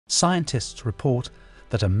Scientists report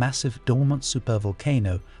that a massive dormant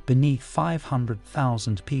supervolcano beneath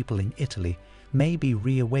 500,000 people in Italy may be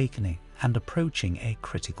reawakening and approaching a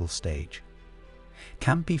critical stage.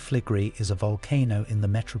 Campi Flegrei is a volcano in the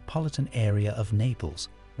metropolitan area of Naples,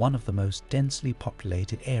 one of the most densely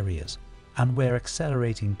populated areas, and where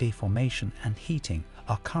accelerating deformation and heating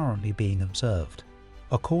are currently being observed,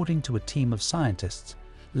 according to a team of scientists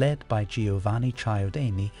led by Giovanni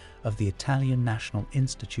Chiodini of the Italian National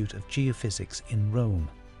Institute of Geophysics in Rome.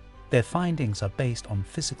 Their findings are based on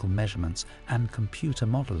physical measurements and computer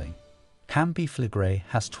modeling. Campi Flegrei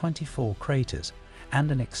has 24 craters and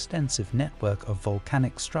an extensive network of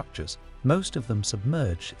volcanic structures, most of them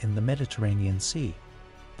submerged in the Mediterranean Sea.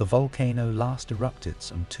 The volcano last erupted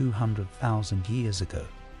some 200,000 years ago,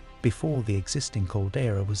 before the existing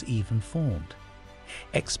caldera was even formed.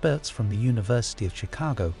 Experts from the University of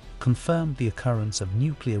Chicago confirmed the occurrence of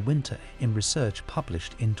nuclear winter in research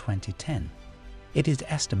published in 2010. It is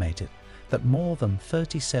estimated that more than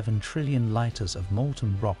 37 trillion liters of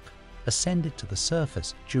molten rock ascended to the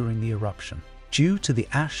surface during the eruption, due to the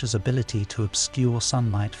ash's ability to obscure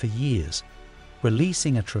sunlight for years,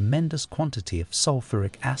 releasing a tremendous quantity of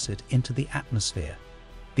sulfuric acid into the atmosphere.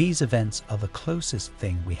 These events are the closest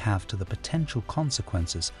thing we have to the potential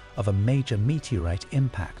consequences of a major meteorite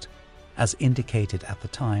impact, as indicated at the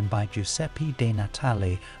time by Giuseppe De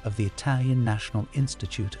Natale of the Italian National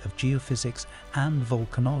Institute of Geophysics and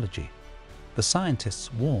Volcanology. The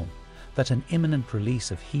scientists warn that an imminent release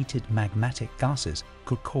of heated magmatic gases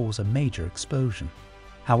could cause a major explosion.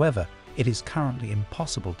 However, it is currently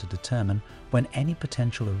impossible to determine when any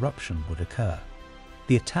potential eruption would occur.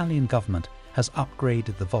 The Italian government has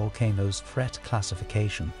upgraded the volcano's threat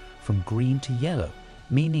classification from green to yellow,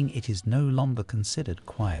 meaning it is no longer considered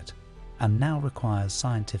quiet, and now requires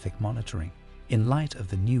scientific monitoring in light of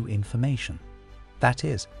the new information. That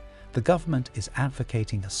is, the government is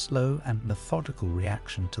advocating a slow and methodical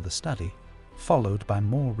reaction to the study, followed by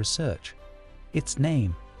more research. Its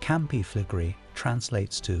name, Campi Flegrei,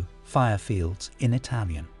 translates to fire fields in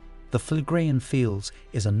Italian. The Phlegreian Fields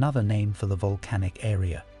is another name for the volcanic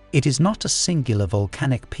area. It is not a singular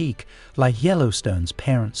volcanic peak like Yellowstone's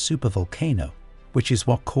parent supervolcano, which is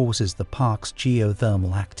what causes the park's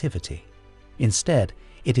geothermal activity. Instead,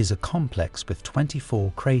 it is a complex with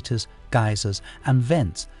 24 craters, geysers, and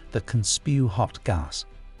vents that can spew hot gas,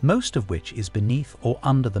 most of which is beneath or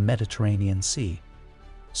under the Mediterranean Sea.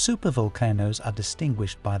 Supervolcanoes are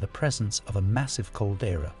distinguished by the presence of a massive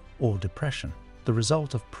caldera or depression, the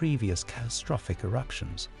result of previous catastrophic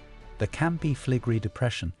eruptions. The Campi Flegrei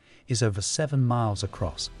depression is over 7 miles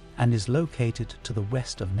across and is located to the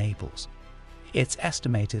west of Naples. It's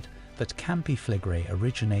estimated that Campi Flegrei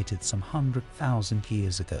originated some 100,000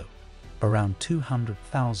 years ago. Around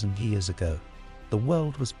 200,000 years ago, the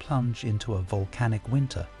world was plunged into a volcanic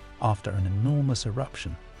winter after an enormous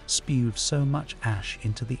eruption spewed so much ash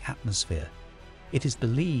into the atmosphere. It is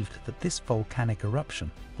believed that this volcanic eruption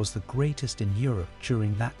was the greatest in Europe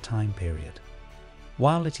during that time period.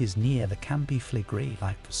 While it is near the Campi Flegrei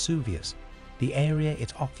like Vesuvius, the area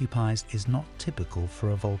it occupies is not typical for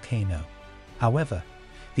a volcano. However,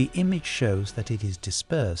 the image shows that it is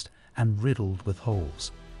dispersed and riddled with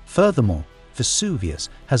holes. Furthermore, Vesuvius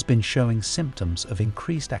has been showing symptoms of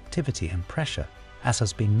increased activity and pressure, as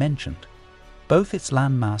has been mentioned. Both its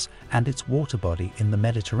landmass and its water body in the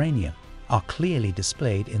Mediterranean are clearly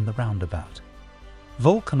displayed in the roundabout.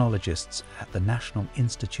 Volcanologists at the National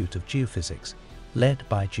Institute of Geophysics, led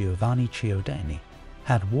by Giovanni Chiodini,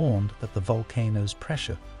 had warned that the volcano's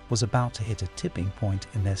pressure was about to hit a tipping point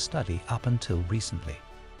in their study up until recently.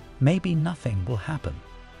 Maybe nothing will happen.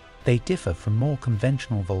 They differ from more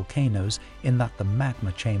conventional volcanoes in that the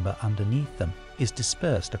magma chamber underneath them is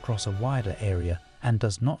dispersed across a wider area and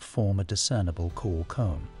does not form a discernible core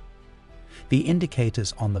cone. The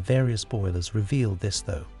indicators on the various boilers reveal this,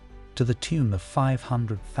 though. To the tune of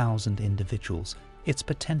 500,000 individuals, its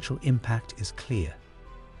potential impact is clear.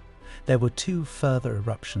 There were 2 further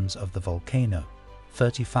eruptions of the volcano,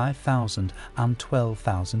 35,000 and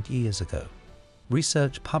 12,000 years ago.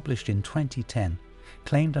 Research published in 2010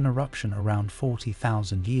 claimed an eruption around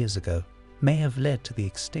 40,000 years ago may have led to the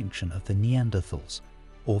extinction of the Neanderthals,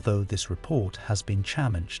 although this report has been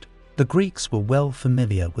challenged. The Greeks were well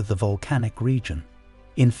familiar with the volcanic region.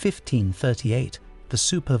 In 1538, the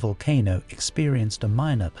supervolcano experienced a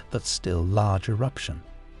minor but still large eruption.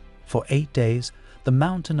 For 8 days, the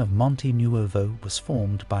mountain of Monte Nuovo was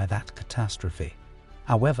formed by that catastrophe.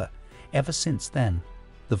 However, ever since then,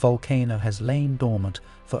 the volcano has lain dormant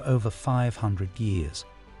for over 500 years.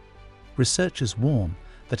 Researchers warn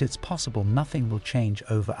that it's possible nothing will change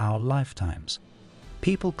over our lifetimes.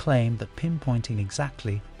 People claim that pinpointing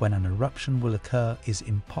exactly when an eruption will occur is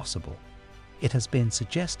impossible. It has been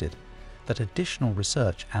suggested that additional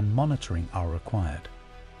research and monitoring are required.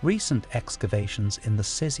 Recent excavations in the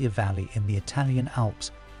Sesia Valley in the Italian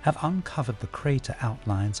Alps have uncovered the crater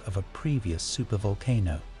outlines of a previous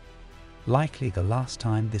supervolcano. Likely the last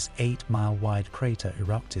time this 8-mile-wide crater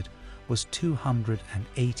erupted was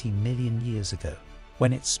 280 million years ago,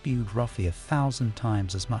 when it spewed roughly 1,000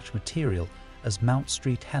 times as much material as Mount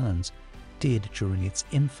St. Helens did during its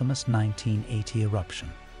infamous 1980 eruption.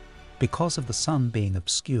 Because of the sun being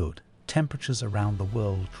obscured, temperatures around the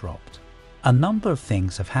world dropped. A number of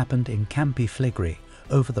things have happened in Campi Flegrei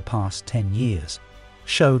over the past 10 years,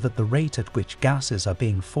 show that the rate at which gases are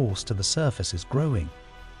being forced to the surface is growing.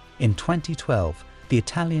 In 2012, the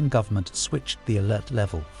Italian government switched the alert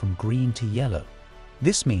level from green to yellow.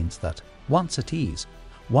 This means that, once at ease,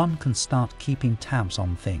 one can start keeping tabs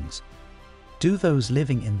on things. Do those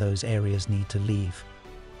living in those areas need to leave?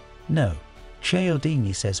 No.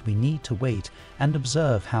 Chiodini says we need to wait and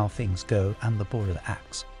observe how things go and the boiler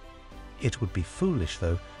acts. It would be foolish,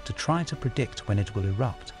 though, to try to predict when it will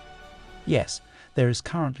erupt. Yes, there is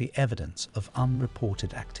currently evidence of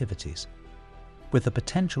unreported activities. With the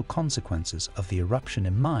potential consequences of the eruption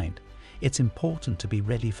in mind, it's important to be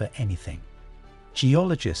ready for anything.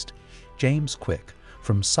 Geologist James Quick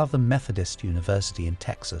from Southern Methodist University in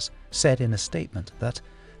Texas said in a statement that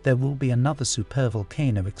there will be another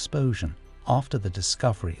supervolcano explosion after the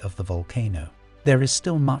discovery of the volcano. There is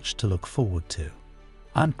still much to look forward to.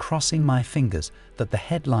 I'm crossing my fingers that the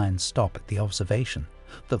headlines stop at the observation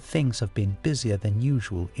that things have been busier than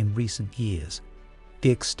usual in recent years. The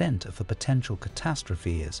extent of the potential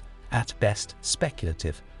catastrophe is, at best,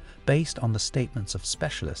 speculative, based on the statements of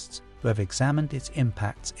specialists who have examined its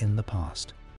impacts in the past.